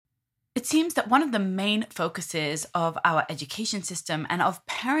It seems that one of the main focuses of our education system and of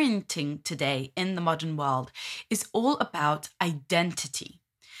parenting today in the modern world is all about identity.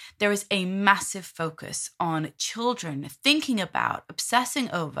 There is a massive focus on children thinking about, obsessing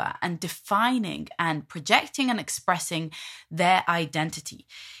over, and defining and projecting and expressing their identity.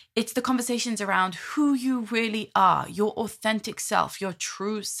 It's the conversations around who you really are, your authentic self, your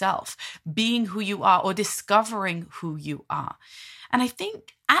true self, being who you are or discovering who you are. And I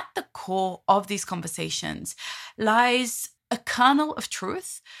think at the core of these conversations lies a kernel of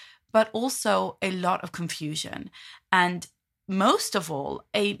truth, but also a lot of confusion. And most of all,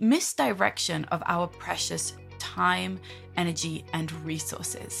 a misdirection of our precious time, energy, and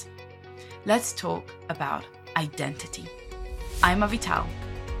resources. Let's talk about identity. I'm Avital.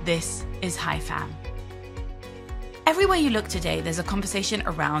 This is Hi Fam. Everywhere you look today, there's a conversation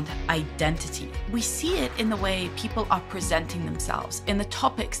around identity. We see it in the way people are presenting themselves, in the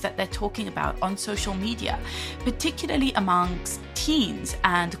topics that they're talking about on social media, particularly amongst teens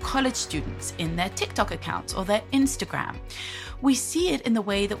and college students in their TikTok accounts or their Instagram. We see it in the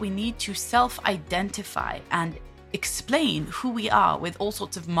way that we need to self-identify and explain who we are with all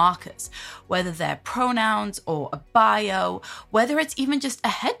sorts of markers, whether they're pronouns or a bio, whether it's even just a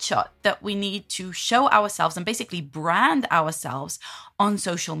headshot that we need to show ourselves and basically brand ourselves on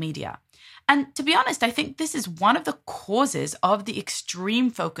social media. And to be honest, I think this is one of the causes of the extreme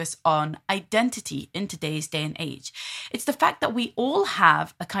focus on identity in today's day and age. It's the fact that we all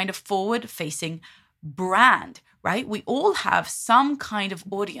have a kind of forward-facing brand, right? We all have some kind of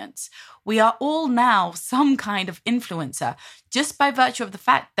audience. We are all now some kind of influencer just by virtue of the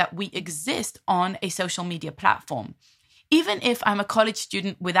fact that we exist on a social media platform. Even if I'm a college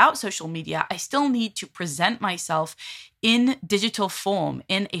student without social media, I still need to present myself in digital form,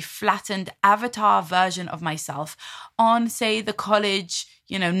 in a flattened avatar version of myself on, say, the college,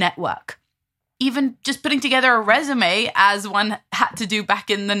 network. Even just putting together a resume, as one had to do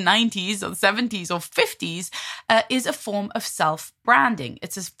back in the 90s or 70s or 50s, is a form of self-branding.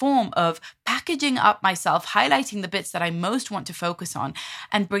 It's a form of packaging up myself, highlighting the bits that I most want to focus on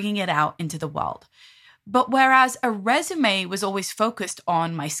and bringing it out into the world. But whereas a resume was always focused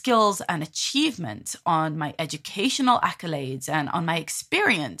on my skills and achievements, on my educational accolades and on my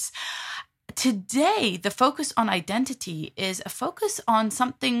experience, today the focus on identity is a focus on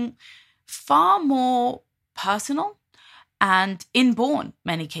something far more personal and inborn,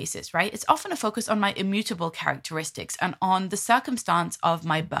 many cases, right? It's often a focus on my immutable characteristics and on the circumstance of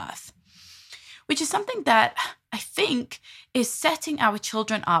my birth, which is something that I think is setting our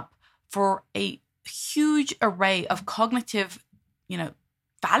children up for a huge array of cognitive,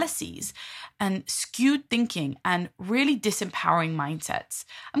 fallacies and skewed thinking and really disempowering mindsets.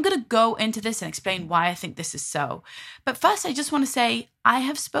 I'm going to go into this and explain why I think this is so. But first, I just want to say I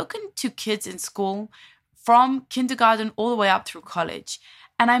have spoken to kids in school from kindergarten all the way up through college.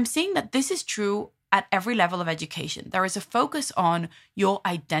 And I'm seeing that this is true at every level of education. There is a focus on your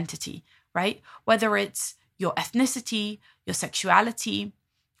identity, right? Whether it's your ethnicity, your sexuality,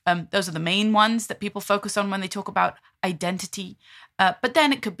 those are the main ones that people focus on when they talk about identity. But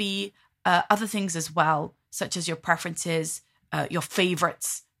then it could be other things as well, such as your preferences, your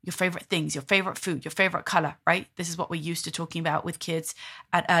favorites, your favorite things, your favorite food, your favorite color, right? This is what we're used to talking about with kids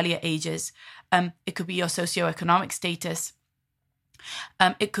at earlier ages. It could be your socioeconomic status.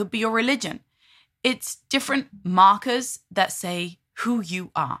 It could be your religion. It's different markers that say who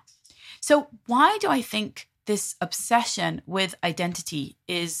you are. So why do I think this obsession with identity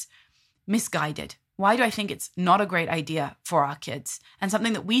is misguided? Why do I think it's not a great idea for our kids and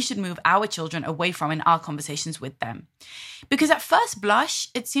something that we should move our children away from in our conversations with them? Because at first blush,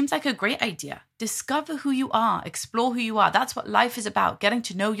 it seems like a great idea. Discover who you are, explore who you are. That's what life is about, getting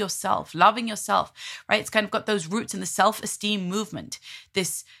to know yourself, loving yourself, right? It's kind of got those roots in the self-esteem movement,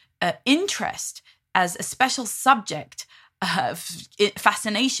 this interest as a special subject of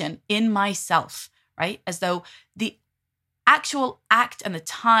fascination in myself, right? As though the actual act and the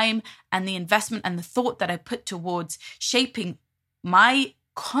time and the investment and the thought that I put towards shaping my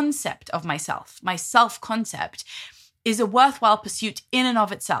concept of myself, my self-concept, is a worthwhile pursuit in and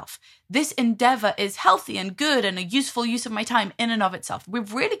of itself. This endeavor is healthy and good and a useful use of my time in and of itself.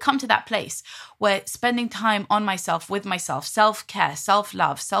 We've really come to that place where spending time on myself, with myself, self-care,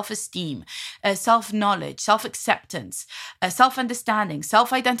 self-love, self-esteem, self-knowledge, self-acceptance, self-understanding,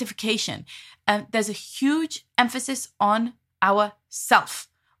 self-identification. There's a huge emphasis on our self,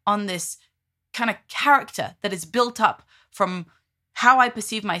 on this kind of character that is built up from how I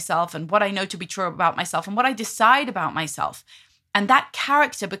perceive myself and what I know to be true about myself and what I decide about myself. And that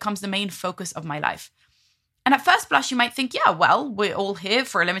character becomes the main focus of my life. And at first blush, you might think, yeah, well, we're all here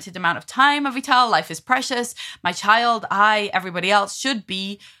for a limited amount of time, Avital. Life is precious. My child, I, everybody else should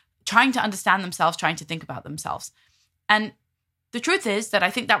be trying to understand themselves, trying to think about themselves. And the truth is that I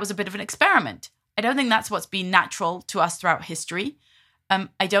think that was a bit of an experiment. I don't think that's what's been natural to us throughout history.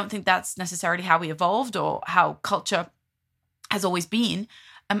 I don't think that's necessarily how we evolved or how culture has always been.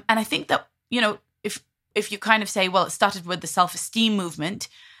 And I think that, if you kind of say, well, it started with the self-esteem movement,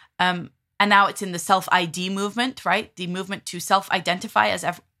 and now it's in the self-ID movement, right? The movement to self-identify as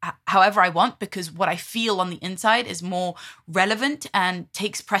however I want, because what I feel on the inside is more relevant and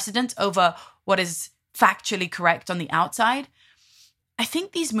takes precedence over what is factually correct on the outside. I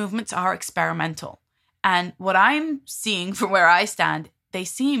think these movements are experimental. And what I'm seeing from where I stand, they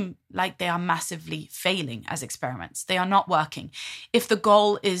seem like they are massively failing as experiments. They are not working. If the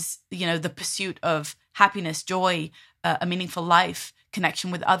goal is, the pursuit of happiness, joy, a meaningful life,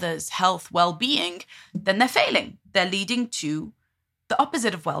 connection with others, health, well-being, then they're failing. They're leading to the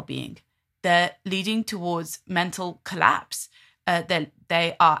opposite of well-being. They're leading towards mental collapse.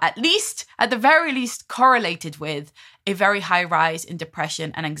 They are at the very least, correlated with a very high rise in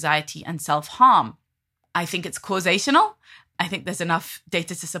depression and anxiety and self-harm. I think it's causational. I think there's enough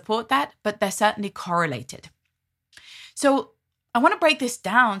data to support that, but they're certainly correlated. So I want to break this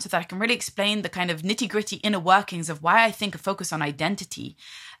down so that I can really explain the kind of nitty-gritty inner workings of why I think a focus on identity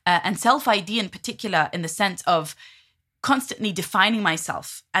and self-ID in particular, in the sense of constantly defining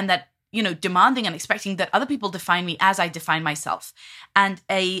myself, and that, demanding and expecting that other people define me as I define myself, and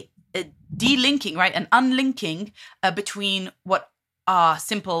a delinking, right, an unlinking between what are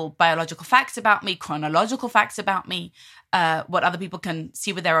simple biological facts about me, chronological facts about me, what other people can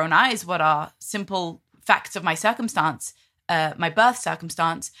see with their own eyes, what are simple facts of my circumstance, my birth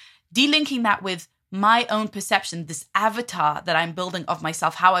circumstance, delinking that with my own perception, this avatar that I'm building of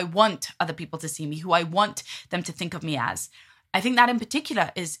myself, how I want other people to see me, who I want them to think of me as. I think that in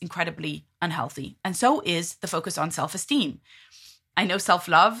particular is incredibly unhealthy. And so is the focus on self-esteem. I know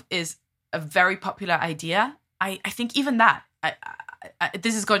self-love is a very popular idea. I think even that,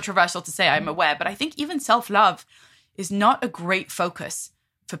 this is controversial to say, I'm aware, but I think even self-love is not a great focus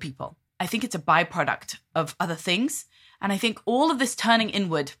for people. I think it's a byproduct of other things. And I think all of this turning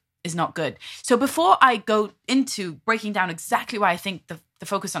inward is not good. So before I go into breaking down exactly why I think the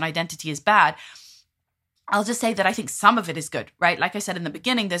focus on identity is bad, I'll just say that I think some of it is good, right? Like I said in the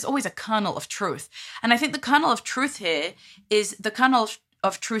beginning, there's always a kernel of truth. And I think the kernel of truth here is the kernel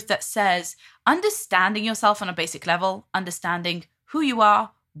of truth that says understanding yourself on a basic level, understanding who you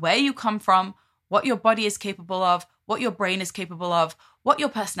are, where you come from, what your body is capable of, what your brain is capable of, what your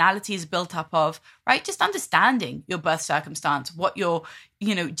personality is built up of, right? Just understanding your birth circumstance, what your,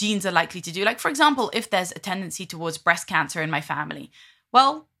 genes are likely to do. Like, for example, if there's a tendency towards breast cancer in my family,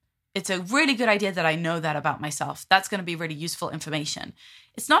 well, it's a really good idea that I know that about myself. That's going to be really useful information.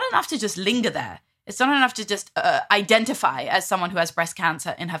 It's not enough to just linger there. It's not enough to just identify as someone who has breast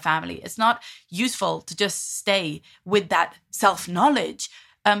cancer in her family. It's not useful to just stay with that self-knowledge.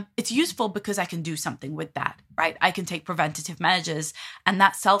 It's useful because I can do something with that, right? I can take preventative measures, and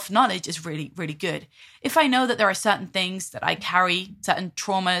that self-knowledge is really, really good. If I know that there are certain things that I carry, certain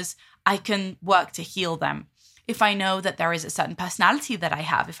traumas, I can work to heal them. If I know that there is a certain personality that I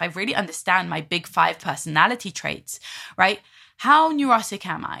have, if I really understand my big 5 personality traits, right? How neurotic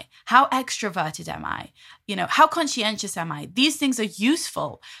am I? How extroverted am I? How conscientious am I? These things are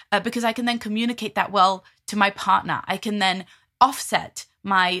useful because I can then communicate that well to my partner. I can then offset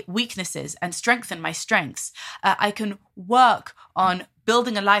my weaknesses and strengthen my strengths. I can work on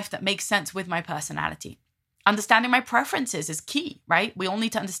building a life that makes sense with my personality. Understanding my preferences is key, right? We all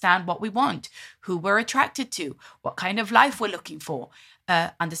need to understand what we want, who we're attracted to, what kind of life we're looking for,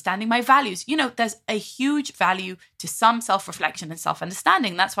 understanding my values. There's a huge value to some self-reflection and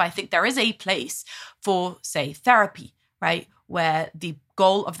self-understanding. That's why I think there is a place for, say, therapy, right? Where the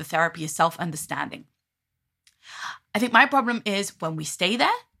goal of the therapy is self-understanding. I think my problem is when we stay there,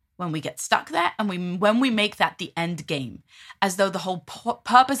 when we get stuck there, and when we make that the end game, as though the whole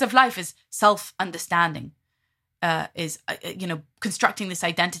purpose of life is self-understanding, constructing this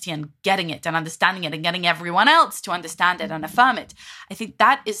identity and getting it and understanding it and getting everyone else to understand it and affirm it. I think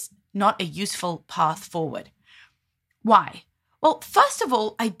that is not a useful path forward. Why? Well, first of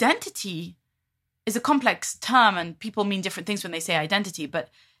all, identity is a complex term and people mean different things when they say identity, but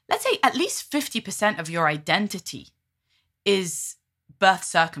let's say at least 50% of your identity is birth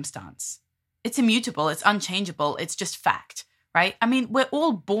circumstance. It's immutable, it's unchangeable, it's just fact, right? I mean, we're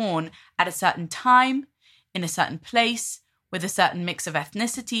all born at a certain time, in a certain place, with a certain mix of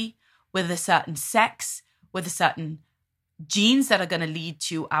ethnicity, with a certain sex, with a certain genes that are going to lead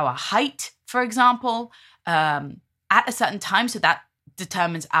to our height, for example, at a certain time. So that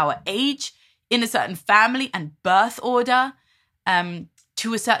determines our age in a certain family and birth order,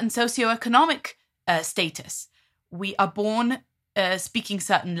 to a certain socioeconomic status. We are born speaking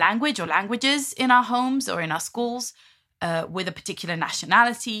certain language or languages in our homes or in our schools, with a particular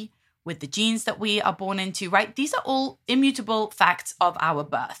nationality, with the genes that we are born into, right? These are all immutable facts of our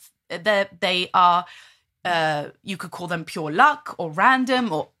birth. They are, you could call them pure luck or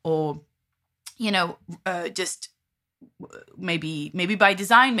random or just maybe by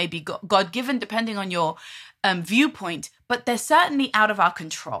design, maybe God-given, depending on your viewpoint, but they're certainly out of our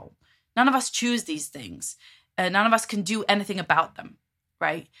control. None of us choose these things. None of us can do anything about them,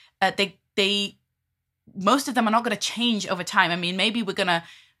 right? Most of them are not going to change over time. I mean, maybe we're going to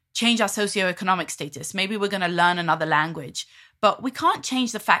change our socioeconomic status. Maybe we're going to learn another language, but we can't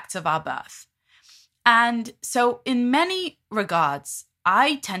change the facts of our birth. And so in many regards,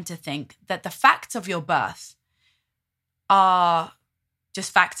 I tend to think that the facts of your birth are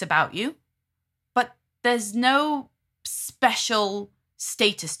just facts about you, but there's no special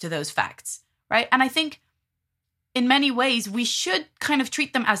status to those facts, right? And I think in many ways, we should kind of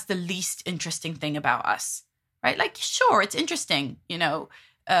treat them as the least interesting thing about us, right? Like, sure, it's interesting,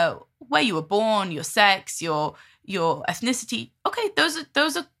 where you were born, your sex, your ethnicity. Okay,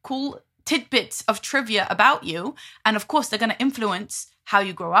 those are cool tidbits of trivia about you. And of course, they're going to influence how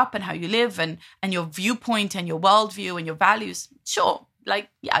you grow up and how you live and your viewpoint and your worldview and your values. Sure. Like,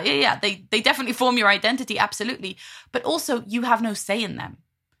 yeah. They definitely form your identity. Absolutely. But also you have no say in them.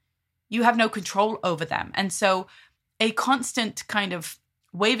 You have no control over them. And so a constant kind of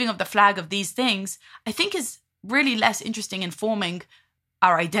waving of the flag of these things, I think, is really less interesting in forming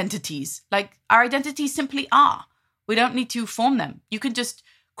our identities. Like, our identities simply are. We don't need to form them. You can just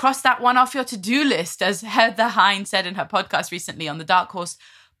cross that one off your to-do list, as Heather Hine said in her podcast recently on the Dark Horse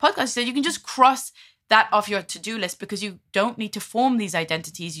podcast. She said you can just cross that off your to-do list because you don't need to form these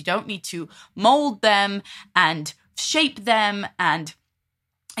identities. You don't need to mold them and shape them and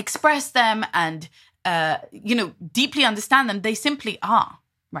express them and, deeply understand them. They simply are,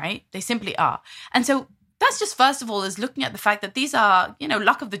 right? They simply are. And so that's just, first of all, is looking at the fact that these are,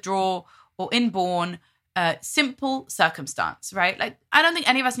 luck of the draw or inborn, simple circumstance, right? Like, I don't think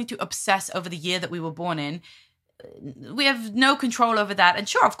any of us need to obsess over the year that we were born in. We have no control over that. And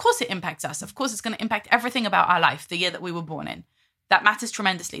sure, of course it impacts us. Of course it's going to impact everything about our life, the year that we were born in. That matters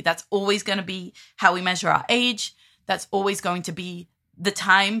tremendously. That's always going to be how we measure our age. That's always going to be the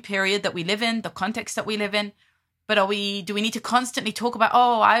time period that we live in, the context that we live in. But do we need to constantly talk about,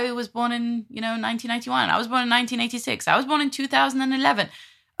 I was born in, 1991. I was born in 1986. I was born in 2011.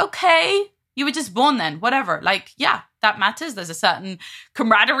 Okay, you were just born then, whatever. Like, yeah, that matters. There's a certain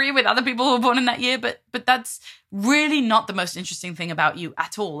camaraderie with other people who were born in that year, but that's really not the most interesting thing about you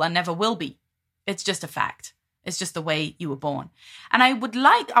at all, and never will be. It's just a fact. It's just the way you were born. And I would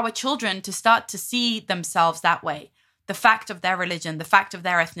like our children to start to see themselves that way. The fact of their religion, the fact of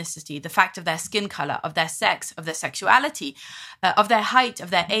their ethnicity, the fact of their skin color, of their sex, of their sexuality, of their height, of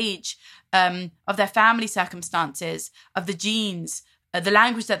their age, of their family circumstances, of the genes, the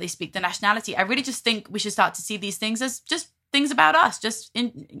language that they speak, the nationality. I really just think we should start to see these things as just things about us, just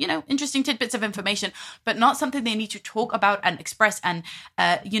interesting tidbits of information, but not something they need to talk about and express and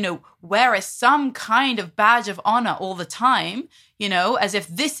wear as some kind of badge of honor all the time, as if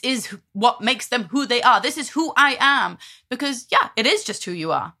this is what makes them who they are. This is who I am. Because it is just who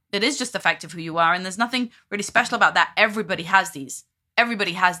you are. It is just the fact of who you are, and there's nothing really special about that. Everybody has these.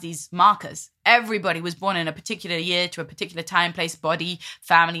 Everybody has these markers. Everybody was born in a particular year to a particular time, place, body,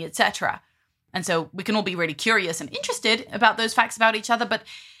 family, etc. And so we can all be really curious and interested about those facts about each other. But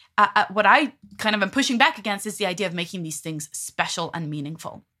what I kind of am pushing back against is the idea of making these things special and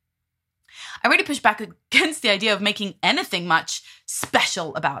meaningful. I really push back against the idea of making anything much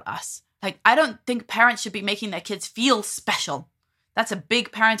special about us. Like, I don't think parents should be making their kids feel special. That's a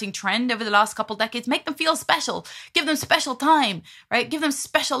big parenting trend over the last couple decades. Make them feel special. Give them special time, right? Give them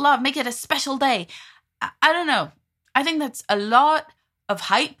special love. Make it a special day. I don't know. I think that's a lot of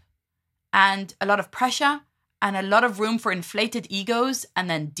hype and a lot of pressure and a lot of room for inflated egos and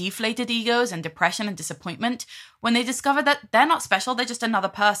then deflated egos and depression and disappointment when they discover that they're not special, they're just another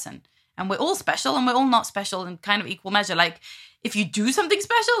person. And we're all special and we're all not special in kind of equal measure. Like, if you do something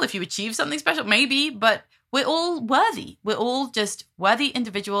special, if you achieve something special, maybe, but we're all worthy. We're all just worthy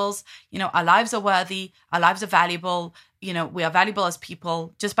individuals. Our lives are worthy. Our lives are valuable. We are valuable as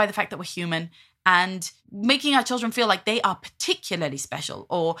people just by the fact that we're human. And making our children feel like they are particularly special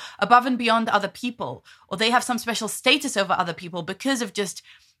or above and beyond other people, or they have some special status over other people because of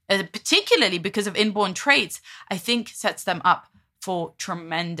particularly because of inborn traits, I think sets them up for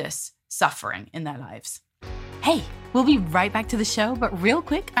tremendous suffering in their lives. Hey, we'll be right back to the show, but real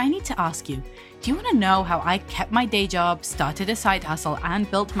quick, I need to ask you, do you want to know how I kept my day job, started a side hustle, and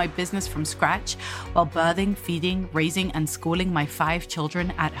built my business from scratch while birthing, feeding, raising, and schooling my 5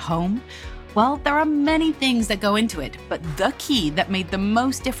 children at home? Well, there are many things that go into it, but the key that made the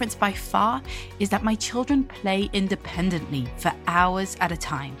most difference by far is that my children play independently for hours at a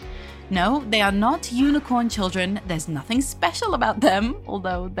time. No, they are not unicorn children. There's nothing special about them,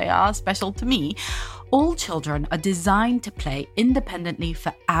 although they are special to me. All children are designed to play independently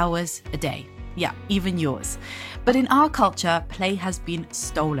for hours a day. Yeah, even yours. But in our culture, play has been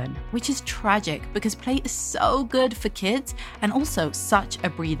stolen, which is tragic because play is so good for kids and also such a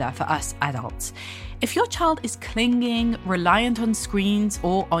breather for us adults. If your child is clinging, reliant on screens,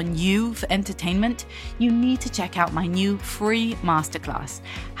 or on you for entertainment, you need to check out my new free masterclass,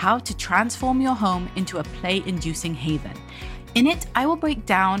 How to Transform Your Home into a Play-Inducing Haven. In it, I will break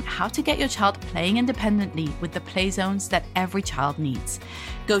down how to get your child playing independently with the play zones that every child needs.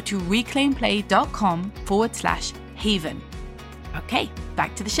 Go to reclaimplay.com/haven. Okay,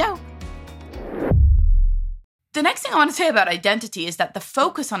 back to the show. The next thing I want to say about identity is that the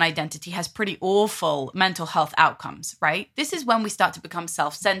focus on identity has pretty awful mental health outcomes, right? This is when we start to become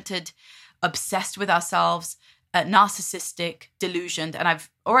self-centered, obsessed with ourselves, narcissistic, delusioned, and I've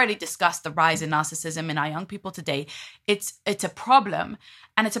already discussed the rise in narcissism in our young people today. It's a problem,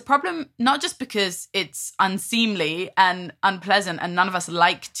 and it's a problem not just because it's unseemly and unpleasant, and none of us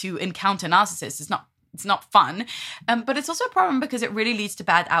like to encounter narcissists. It's not fun, but it's also a problem because it really leads to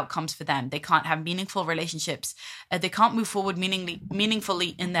bad outcomes for them. They can't have meaningful relationships. They can't move forward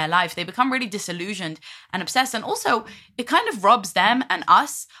meaningfully in their life. They become really disillusioned and obsessed. And also, it kind of robs them and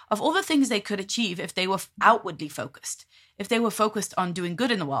us of all the things they could achieve if they were outwardly focused, if they were focused on doing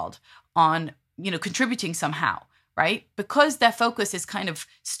good in the world, on, contributing somehow, right? Because their focus is kind of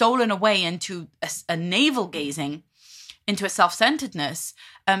stolen away into a navel gazing, into a self-centeredness,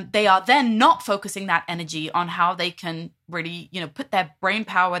 they are then not focusing that energy on how they can really, put their brain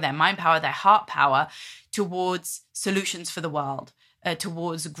power, their mind power, their heart power towards solutions for the world,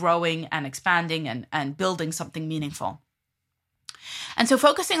 towards growing and expanding and building something meaningful. And so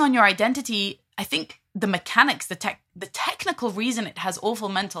focusing on your identity, I think the mechanics, the technical reason it has awful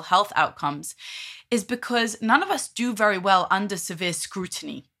mental health outcomes is because none of us do very well under severe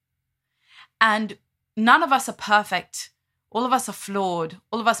scrutiny. And none of us are perfect. All of us are flawed.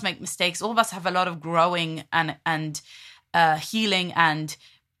 All of us make mistakes. All of us have a lot of growing and healing and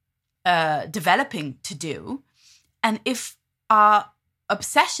developing to do. And if our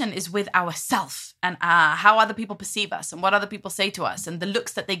obsession is with ourself and how other people perceive us and what other people say to us and the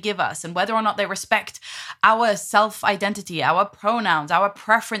looks that they give us and whether or not they respect our self-identity, our pronouns, our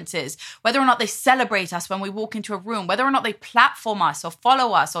preferences, whether or not they celebrate us when we walk into a room, whether or not they platform us or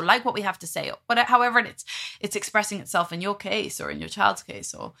follow us or like what we have to say, or whatever, however it's expressing itself in your case or in your child's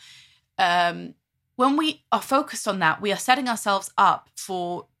case. Or when we are focused on that, we are setting ourselves up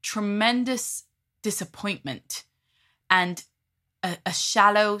for tremendous disappointment and a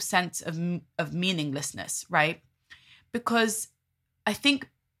shallow sense of meaninglessness, right? Because I think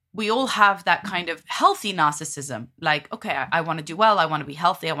we all have that kind of healthy narcissism. Like, okay, I want to do well. I want to be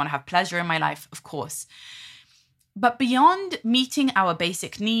healthy. I want to have pleasure in my life, of course. But beyond meeting our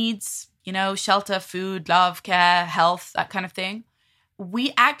basic needs, shelter, food, love, care, health, that kind of thing,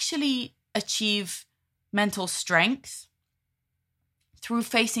 we actually achieve mental strength through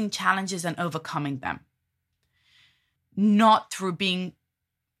facing challenges and overcoming them. Not through being,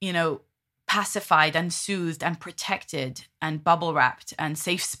 pacified and soothed and protected and bubble wrapped and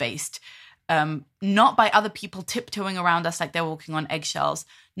safe spaced. Not by other people tiptoeing around us like they're walking on eggshells.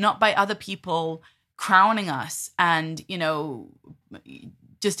 Not by other people crowning us and,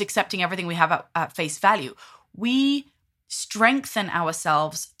 just accepting everything we have at face value. We strengthen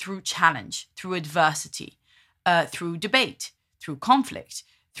ourselves through challenge, through adversity, through debate, through conflict,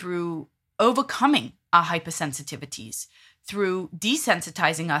 through overcoming our hypersensitivities, through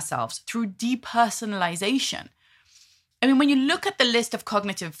desensitizing ourselves, through depersonalization. I mean, when you look at the list of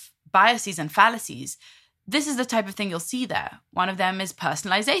cognitive biases and fallacies, this is the type of thing you'll see there. One of them is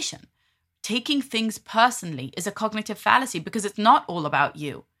personalization. Taking things personally is a cognitive fallacy because it's not all about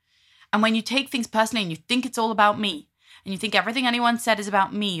you. And when you take things personally and you think it's all about me, and you think everything anyone said is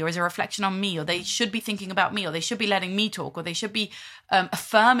about me or is a reflection on me, or they should be thinking about me, or they should be letting me talk, or they should be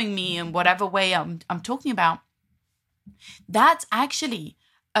affirming me in whatever way I'm talking about, that's actually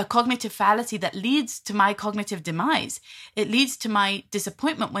a cognitive fallacy that leads to my cognitive demise. It leads to my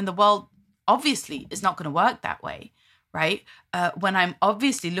disappointment when the world obviously is not going to work that way, right? When I'm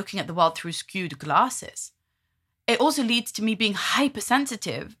obviously looking at the world through skewed glasses. it also leads to me being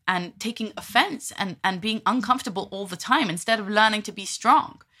hypersensitive and taking offense and being uncomfortable all the time, instead of learning to be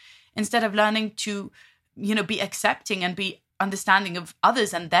strong, instead of learning to, be accepting and be understanding of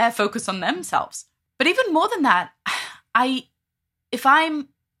others and their focus on themselves. But even more than that, if I'm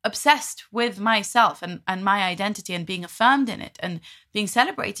obsessed with myself and my identity and being affirmed in it and being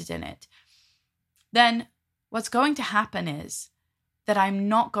celebrated in it, then what's going to happen is that I'm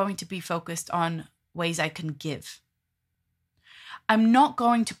not going to be focused on ways I can give. I'm not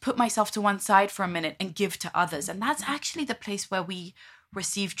going to put myself to one side for a minute and give to others. And that's actually the place where we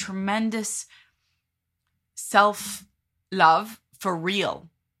receive tremendous self-love for real.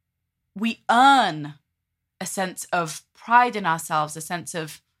 We earn a sense of pride in ourselves, a sense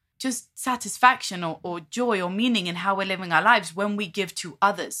of just satisfaction or joy or meaning in how we're living our lives when we give to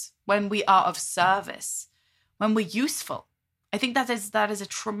others, when we are of service, when we're useful. I think that is a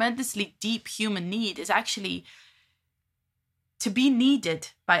tremendously deep human need, is actually to be needed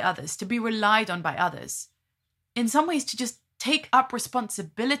by others, to be relied on by others. In some ways, to just take up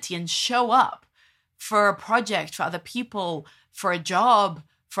responsibility and show up for a project, for other people, for a job,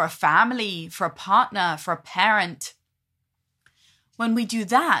 for a family, for a partner, for a parent. When we do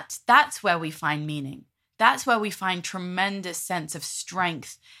that, that's where we find meaning. That's where we find tremendous sense of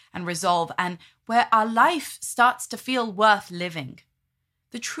strength and resolve, and where our life starts to feel worth living.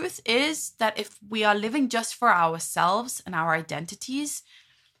 The truth is that if we are living just for ourselves and our identities,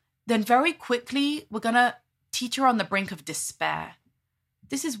 then very quickly we're going to teeter on the brink of despair.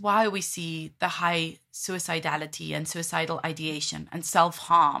 This is why we see the high suicidality and suicidal ideation and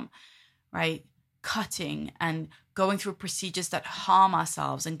self-harm, right? Cutting and going through procedures that harm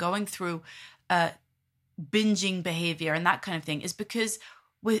ourselves and going through binging behavior and that kind of thing, is because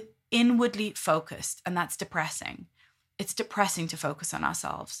we're inwardly focused, and that's depressing. It's depressing to focus on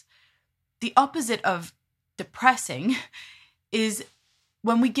ourselves. The opposite of depressing is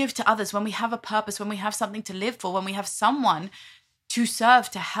when we give to others, when we have a purpose, when we have something to live for, when we have someone to serve,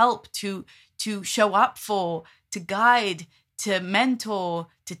 to help, to show up for, to guide, to mentor,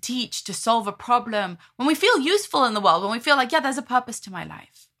 to teach, to solve a problem, when we feel useful in the world, when we feel like, yeah, there's a purpose to my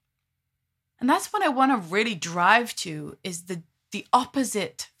life. And that's what I want to really drive to, is the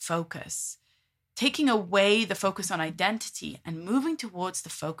opposite focus, taking away the focus on identity and moving towards the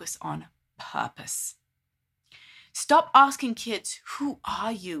focus on purpose. Stop asking kids, who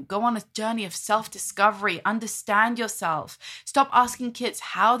are you? Go on a journey of self-discovery, understand yourself. Stop asking kids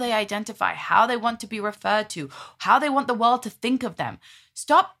how they identify, how they want to be referred to, how they want the world to think of them.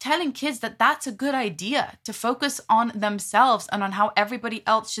 Stop telling kids that that's a good idea, to focus on themselves and on how everybody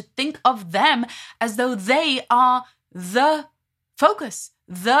else should think of them, as though they are the focus,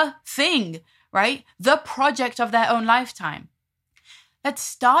 the thing, right? The project of their own lifetime. Let's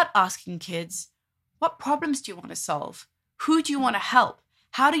start asking kids, what problems do you want to solve? Who do you want to help?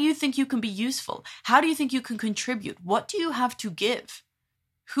 How do you think you can be useful? How do you think you can contribute? What do you have to give?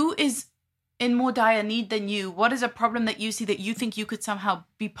 Who is in more dire need than you? What is a problem that you see that you think you could somehow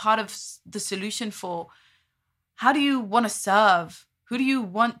be part of the solution for? How do you want to serve? Who do you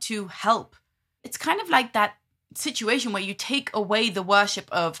want to help? It's kind of like that situation where you take away the worship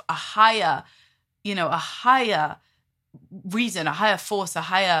of a higher reason, a higher force, a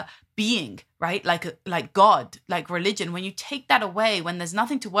higher being, right? Like God, like religion. When you take that away, when there's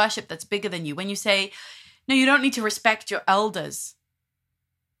nothing to worship that's bigger than you, when you say, no, you don't need to respect your elders,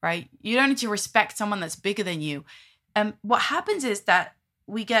 right? You don't need to respect someone that's bigger than you. What happens is that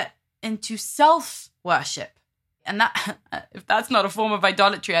we get into self-worship. And that, if that's not a form of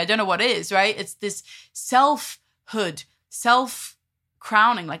idolatry, I don't know what is, right? It's this selfhood,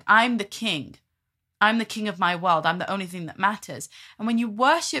 self-crowning, like I'm the king. I'm the king of my world. I'm the only thing that matters. And when you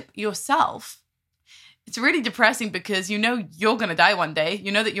worship yourself, it's really depressing, because you know you're going to die one day.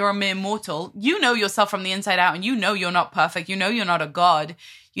 You know that you're a mere mortal. You know yourself from the inside out, and you know you're not perfect. You know you're not a god.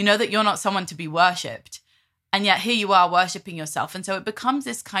 You know that you're not someone to be worshipped. And yet here you are worshipping yourself. And so it becomes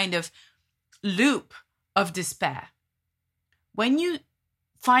this kind of loop of despair. When you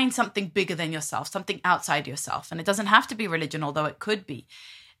find something bigger than yourself, something outside yourself, and it doesn't have to be religion, although it could be.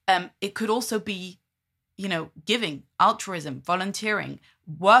 It could also be, giving, altruism, volunteering,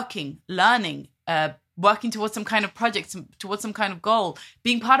 working, learning, working towards some kind of project, towards some kind of goal,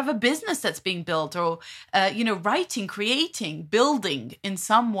 being part of a business that's being built, or, writing, creating, building in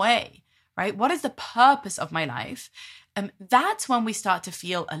some way, right? What is the purpose of my life? That's when we start to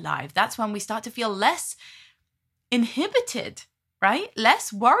feel alive. That's when we start to feel less inhibited, right?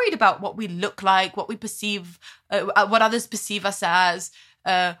 Less worried about what we look like, what we perceive, what others perceive us as,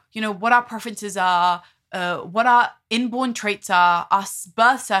 what our preferences are, what our inborn traits are, our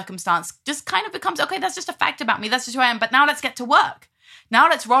birth circumstance just kind of becomes, okay, that's just a fact about me. That's just who I am. But now let's get to work. Now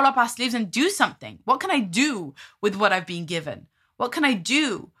let's roll up our sleeves and do something. What can I do with what I've been given? What can I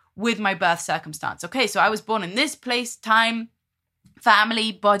do with my birth circumstance? Okay, so I was born in this place, time,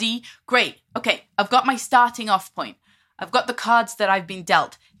 family, body. Great. Okay, I've got my starting off point. I've got the cards that I've been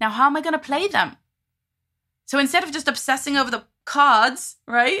dealt. Now, how am I going to play them? So instead of just obsessing over the cards,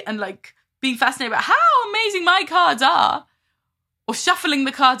 right, and like being fascinated about how amazing my cards are, or shuffling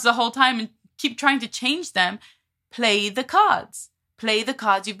the cards the whole time and keep trying to change them, play the cards. Play the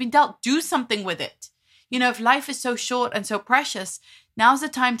cards you've been dealt. Do something with it. You know, if life is so short and so precious, now's the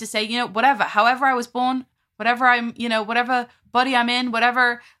time to say, you know, whatever, however I was born, whatever I'm, you know, whatever body I'm in,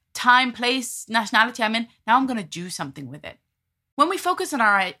 whatever time, place, nationality I'm in, now I'm going to do something with it. When we focus on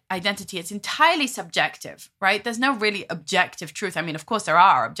our identity, it's entirely subjective, right? There's no really objective truth. I mean, of course, there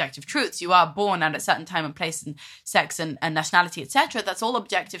are objective truths. You are born at a certain time and place and sex and nationality, etc. That's all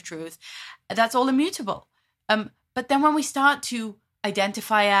objective truth. That's all immutable. But then when we start to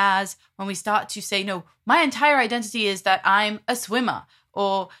identify as, when we start to say, no, my entire identity is that I'm a swimmer,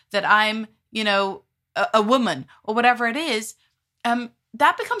 or that I'm, you know, a woman, or whatever it is,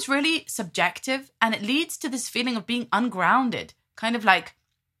 that becomes really subjective, and it leads to this feeling of being ungrounded, kind of like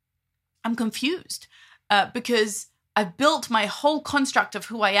I'm confused because I've built my whole construct of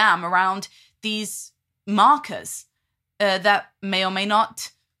who I am around these markers that may or may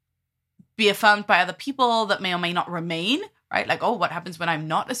not be affirmed by other people, that may or may not remain, right? Like, oh, what happens when I'm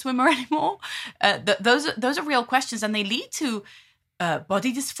not a swimmer anymore? Those are real questions, and they lead to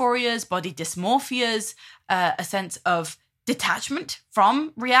body dysphorias, body dysmorphias, a sense of detachment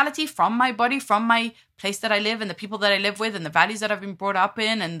from reality, from my body, from my place that I live and the people that I live with and the values that I've been brought up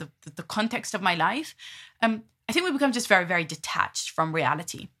in and the context of my life. I think we become just very, very detached from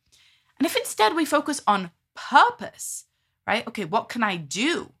reality. And if instead we focus on purpose, right? Okay, what can I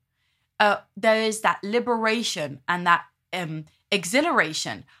do? There is that liberation and that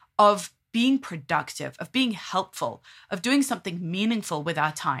exhilaration of being productive, of being helpful, of doing something meaningful with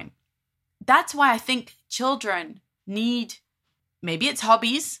our time. That's why I think children need, maybe it's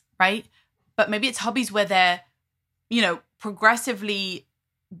hobbies, right? But maybe it's hobbies where they're, you know, progressively,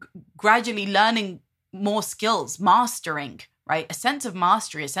 gradually learning more skills, mastering, right? A sense of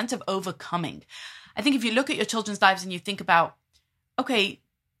mastery, a sense of overcoming. I think if you look at your children's lives and you think about, okay,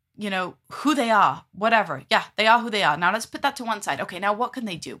 you know, who they are, whatever. Yeah, they are who they are. Now let's put that to one side. Okay, now what can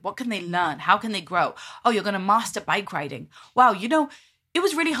they do? What can they learn? How can they grow? Oh, you're going to master bike riding. Wow, you know, it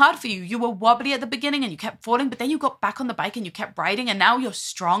was really hard for you. You were wobbly at the beginning and you kept falling, but then you got back on the bike and you kept riding, and now you're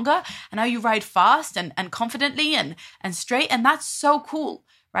stronger, and now you ride fast and confidently and straight. And that's so cool,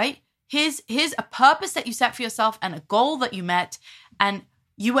 right? Here's a purpose that you set for yourself and a goal that you met and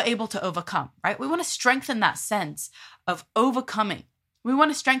you were able to overcome, right? We want to strengthen that sense of overcoming. We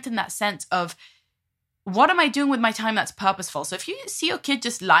want to strengthen that sense of, what am I doing with my time that's purposeful? So if you see your kid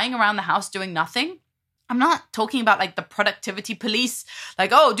just lying around the house doing nothing, I'm not talking about like the productivity police,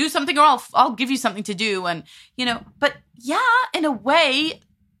 like, oh, do something or I'll give you something to do. And, you know, but yeah, in a way,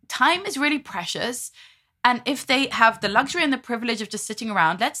 time is really precious. And if they have the luxury and the privilege of just sitting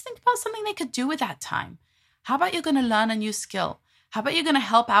around, let's think about something they could do with that time. How about you're going to learn a new skill? How about you're going to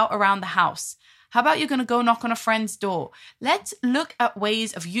help out around the house? How about you're going to go knock on a friend's door? Let's look at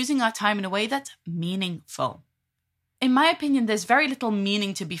ways of using our time in a way that's meaningful. In my opinion, there's very little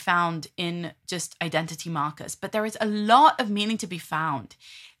meaning to be found in just identity markers, but there is a lot of meaning to be found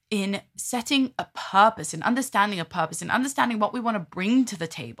in setting a purpose, in understanding a purpose, in understanding what we want to bring to the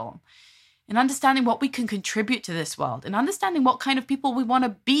table, in understanding what we can contribute to this world, in understanding what kind of people we want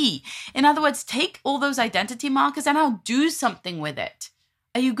to be. In other words, take all those identity markers and now do something with it.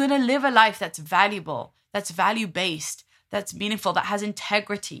 Are you going to live a life that's valuable, that's value-based, that's meaningful, that has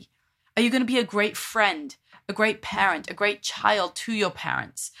integrity? Are you going to be a great friend, a great parent, a great child to your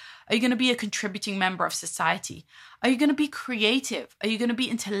parents? Are you going to be a contributing member of society? Are you going to be creative? Are you going to be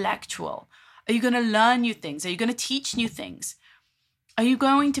intellectual? Are you going to learn new things? Are you going to teach new things? Are you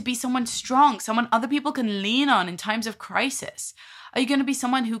going to be someone strong, someone other people can lean on in times of crisis? Are you going to be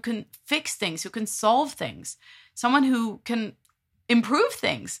someone who can fix things, who can solve things, someone who can improve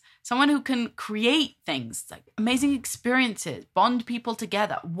things, someone who can create things, like amazing experiences, bond people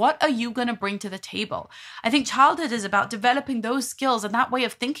together? What are you going to bring to the table? I think childhood is about developing those skills and that way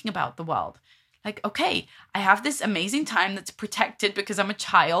of thinking about the world. Like, okay, I have this amazing time that's protected because I'm a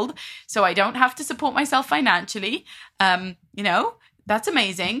child, so I don't have to support myself financially. You know, that's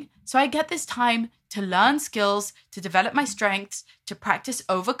amazing. So I get this time to learn skills, to develop my strengths, to practice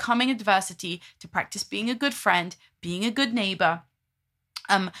overcoming adversity, to practice being a good friend, being a good neighbor.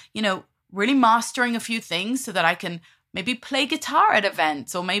 You know, really mastering a few things so that I can maybe play guitar at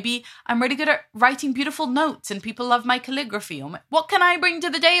events, or maybe I'm really good at writing beautiful notes and people love my calligraphy. Or what can I bring to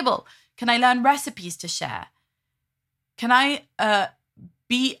the table? Can I learn recipes to share? Can I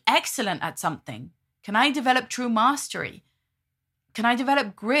be excellent at something? Can I develop true mastery? Can I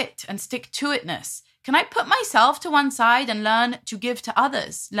develop grit and stick-to-itness? Can I put myself to one side and learn to give to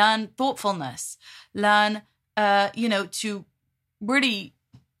others, learn thoughtfulness, learn, to really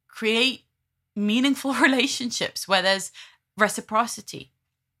create meaningful relationships where there's reciprocity?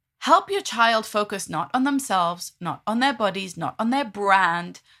 Help your child focus not on themselves, not on their bodies, not on their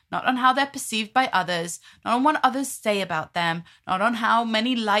brand, not on how they're perceived by others, not on what others say about them, not on how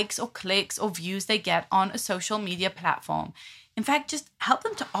many likes or clicks or views they get on a social media platform. In fact, just help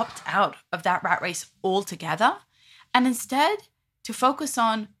them to opt out of that rat race altogether, and instead to focus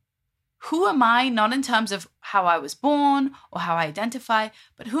on who am I, not in terms of how I was born or how I identify,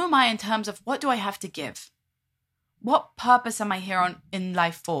 but who am I in terms of what do I have to give? What purpose am I here in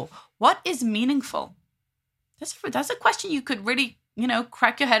life for? What is meaningful? That's a question you could really,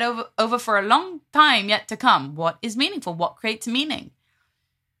 crack your head over for a long time yet to come. What is meaningful? What creates meaning?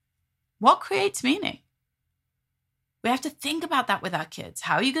 What creates meaning? We have to think about that with our kids.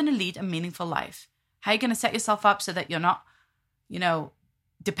 How are you going to lead a meaningful life? How are you going to set yourself up so that you're not,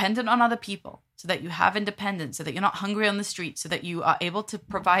 dependent on other people, so that you have independence, so that you're not hungry on the street, so that you are able to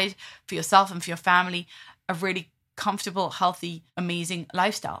provide for yourself and for your family a really comfortable, healthy, amazing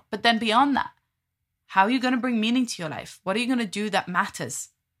lifestyle. But then beyond that, how are you going to bring meaning to your life? What are you going to do that matters?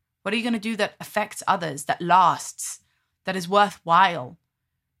 What are you going to do that affects others, that lasts, that is worthwhile,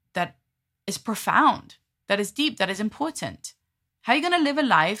 that is profound, that is deep, that is important? How are you going to live a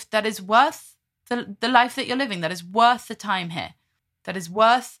life that is worth the life that you're living, that is worth the time here, that is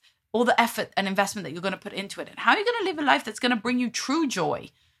worth all the effort and investment that you're going to put into it? And how are you going to live a life that's going to bring you true joy,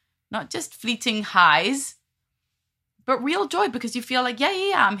 not just fleeting highs, but real joy, because you feel like,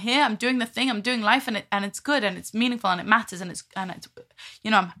 yeah, I'm here, I'm doing the thing, I'm doing life, and it's good and it's meaningful and it matters, and it's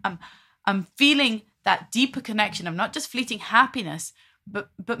I'm feeling that deeper connection of not just fleeting happiness, but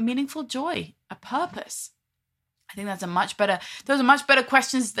meaningful joy, a purpose. I think those are much better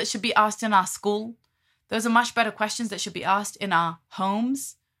questions that should be asked in our school. Those are much better questions that should be asked in our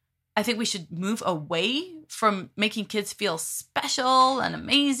homes. I think we should move away from making kids feel special and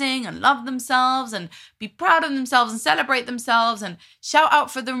amazing and love themselves and be proud of themselves and celebrate themselves and shout out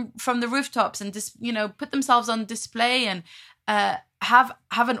for them from the rooftops and just, put themselves on display and have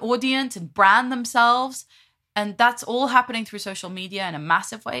an audience and brand themselves. And that's all happening through social media in a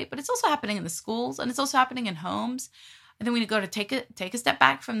massive way, but it's also happening in the schools and it's also happening in homes. I think we need to go to take a step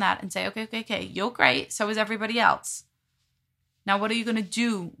back from that and say, okay, you're great. So is everybody else. Now, what are you going to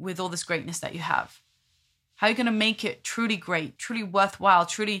do with all this greatness that you have? How are you going to make it truly great, truly worthwhile,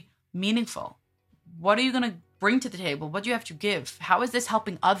 truly meaningful? What are you going to bring to the table? What do you have to give? How is this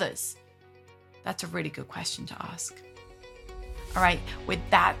helping others? That's a really good question to ask. All right, with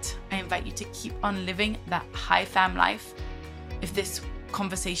that, I invite you to keep on living that high fam life. If this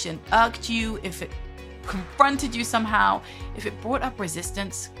conversation irked you, if it confronted you somehow, if it brought up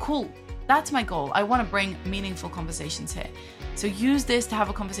resistance, cool. That's my goal. I want to bring meaningful conversations here. So use this to have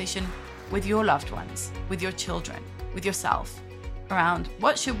a conversation with your loved ones, with your children, with yourself, around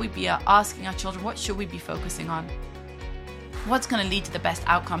what should we be asking our children? What should we be focusing on? What's going to lead to the best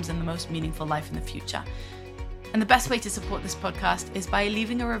outcomes and the most meaningful life in the future? And the best way to support this podcast is by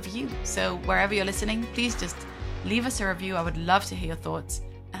leaving a review. So wherever you're listening, please just leave us a review. I would love to hear your thoughts,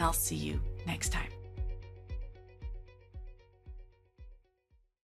 and I'll see you next time.